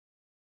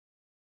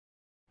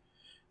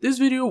This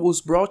video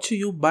was brought to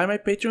you by my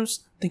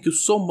patrons. Thank you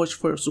so much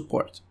for your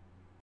support.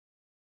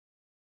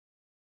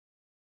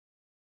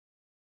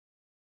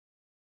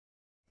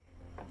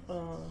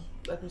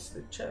 Let me see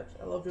the chat.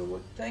 I love your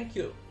work. Thank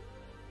you.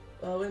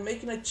 When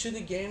making a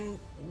 2D game,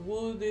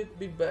 would it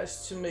be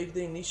best to make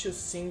the initial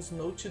scenes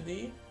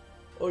Node2D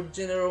or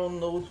general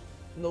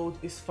node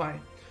is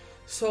fine?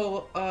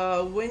 So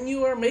when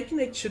you are making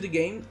a 2D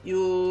game,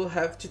 you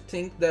have to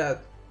think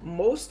that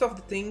most of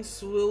the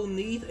things will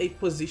need a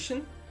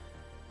position,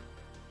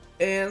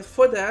 and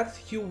for that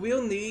you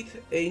will need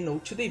a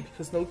Node2D,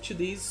 because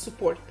Node2D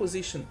support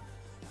position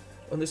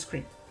on the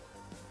screen.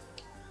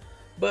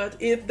 But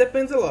it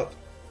depends a lot.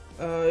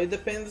 It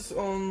depends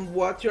on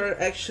what you're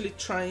actually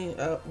trying,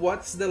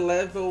 what's the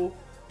level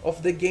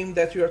of the game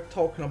that you are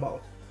talking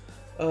about.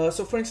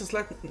 So for instance,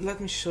 let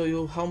me show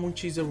you how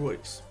Moonteaser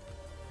works.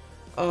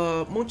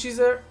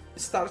 Moonteaser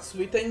starts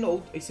with a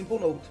node, a simple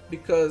node,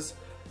 because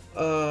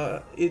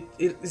it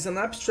is an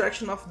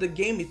abstraction of the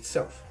game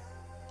itself.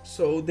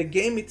 So the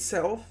game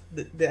itself,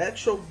 the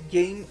actual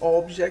game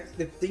object,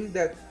 the thing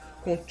that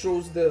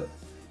controls the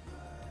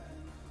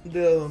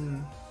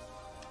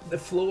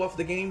flow of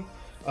the game,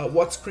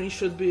 what screen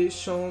should be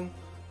shown,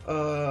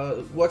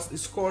 what's the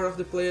score of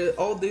the player,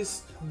 all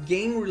these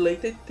game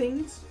related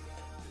things,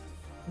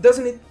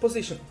 doesn't need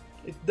position.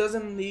 It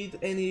doesn't need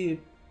any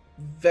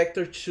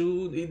vector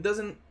 2, it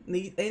doesn't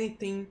need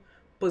anything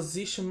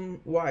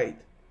position wise.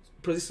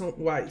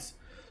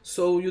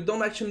 So you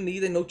don't actually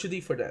need a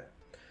Node2D for that.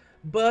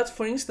 But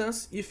for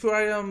instance, if you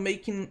are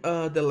making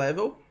the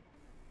level,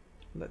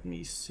 let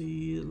me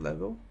see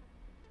level.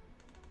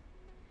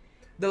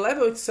 The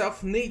level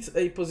itself needs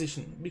a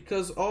position,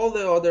 because all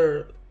the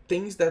other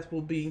things that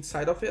will be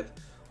inside of it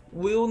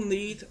will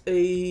need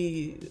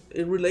a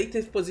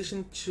relative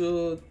position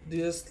to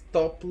this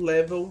top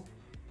level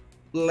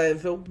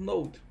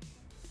node.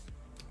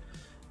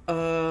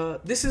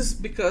 This is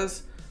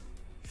because,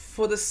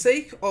 for the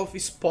sake of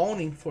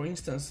spawning, for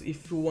instance,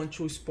 if you want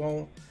to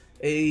spawn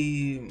for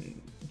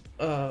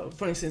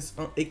instance,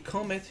 a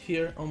comet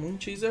here on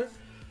Moonteaser,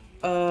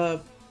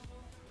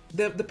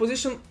 the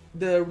position,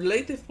 the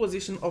relative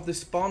position of the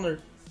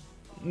spawner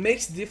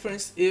makes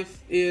difference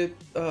if the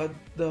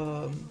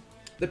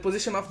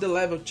position of the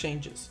level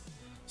changes.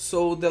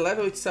 So the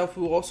level itself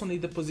will also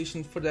need the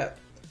position for that.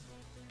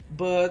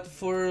 But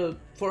for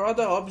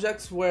other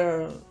objects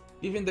where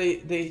even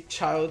the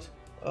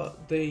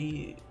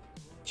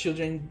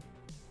children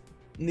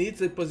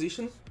needs a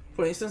position,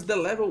 for instance, the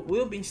level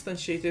will be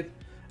instantiated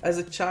as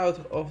a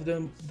child of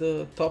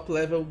the top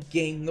level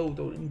game node,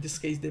 or in this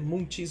case the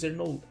Moonteaser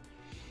node.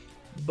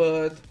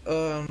 But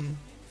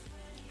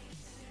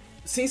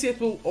since it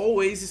will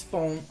always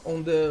spawn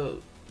on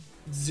the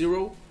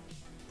 0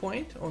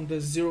 point, on the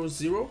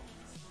 0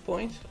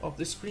 point of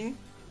the screen,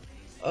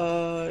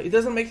 it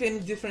doesn't make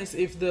any difference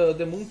if the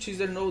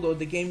Moonteaser node or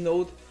the game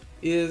node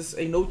is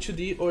a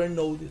Node2D or a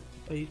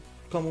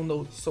common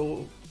node.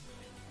 So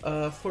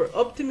for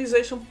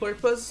optimization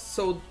purpose,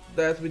 so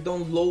that we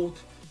don't load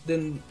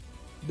the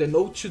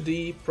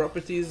Node2D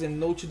properties and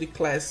Node2D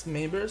class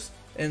members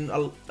and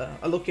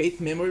allocate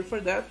memory for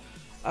that,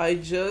 I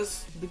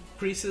just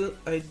decrease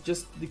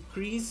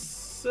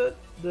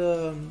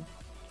the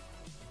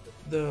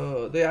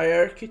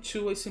hierarchy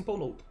to a simple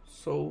node.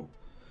 So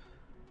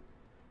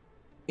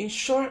in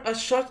short, a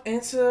short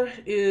answer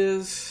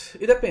is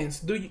it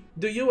depends. Do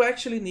you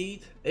actually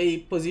need a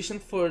position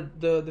for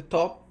the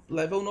top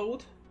level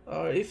node?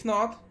 If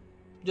not,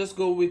 just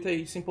go with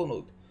a simple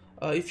node.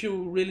 If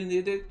you really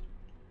need it,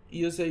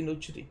 use a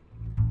Node2D.